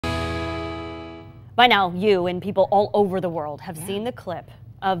By now, you and people all over the world have seen the clip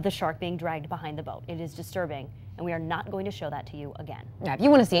of the shark being dragged behind the boat. It is disturbing, and we are not going to show that to you again. Yeah, if you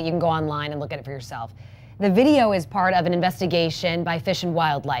want to see it, you can go online and look at it for yourself. The video is part of an investigation by Fish and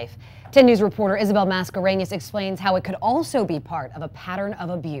Wildlife. 10 News reporter Isabel Mascareñas explains how it could also be part of a pattern of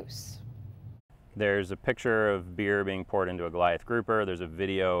abuse. There's a picture of beer being poured into a Goliath grouper. There's a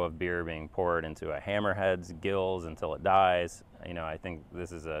video of beer being poured into a hammerhead's gills until it dies. You know, I think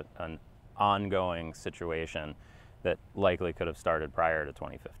this is an ongoing situation that likely could have started prior to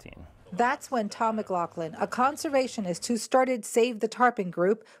 2015. That's when Tom McLaughlin, a conservationist who started Save the Tarpon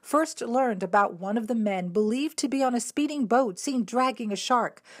Group, first learned about one of the men believed to be on a speeding boat seen dragging a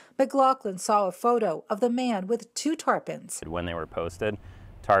shark. McLaughlin saw a photo of the man with 2 tarpons. When they were posted,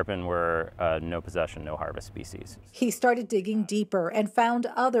 tarpon were no possession, no harvest species. He started digging deeper and found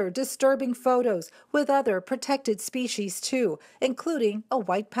other disturbing photos with other protected species too, including a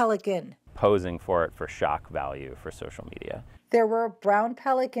white pelican. Posing for it for shock value for social media. There were brown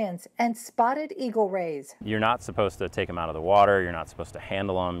pelicans and spotted eagle rays. You're not supposed to take them out of the water. You're not supposed to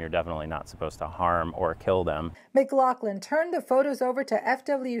handle them. You're definitely not supposed to harm or kill them. McLaughlin turned the photos over to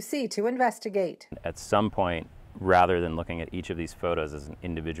FWC to investigate. At some point, rather than looking at each of these photos as an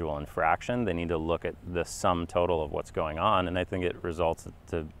individual infraction, they need to look at the sum total of what's going on, and I think it results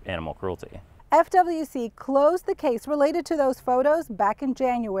to animal cruelty. FWC closed the case related to those photos back in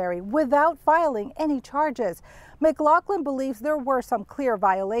January without filing any charges. McLaughlin believes there were some clear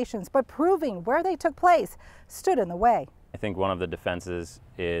violations, but proving where they took place stood in the way. I think one of the defenses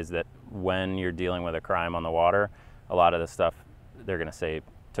is that when you're dealing with a crime on the water, a lot of the stuff they're going to say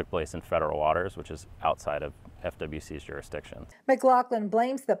took place in federal waters, which is outside of FWC's jurisdiction. McLaughlin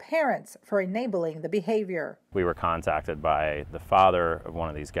blames the parents for enabling the behavior. We were contacted by the father of one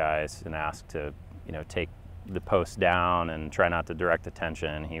of these guys and asked to, take the post down and try not to direct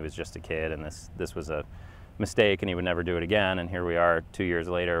attention. He was just a kid, and this was a mistake, and he would never do it again. And here we are 2 years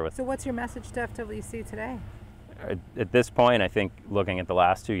later. So what's your message to FWC today? At this point, I think looking at the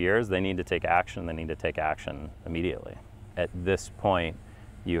last 2 years, they need to take action. They need to take action immediately. At this point,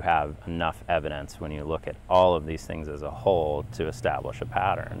 you have enough evidence when you look at all of these things as a whole to establish a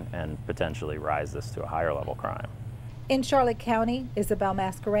pattern and potentially rise this to a higher level crime. In Charlotte County, Isabel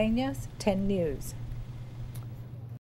Mascareñas, 10 News.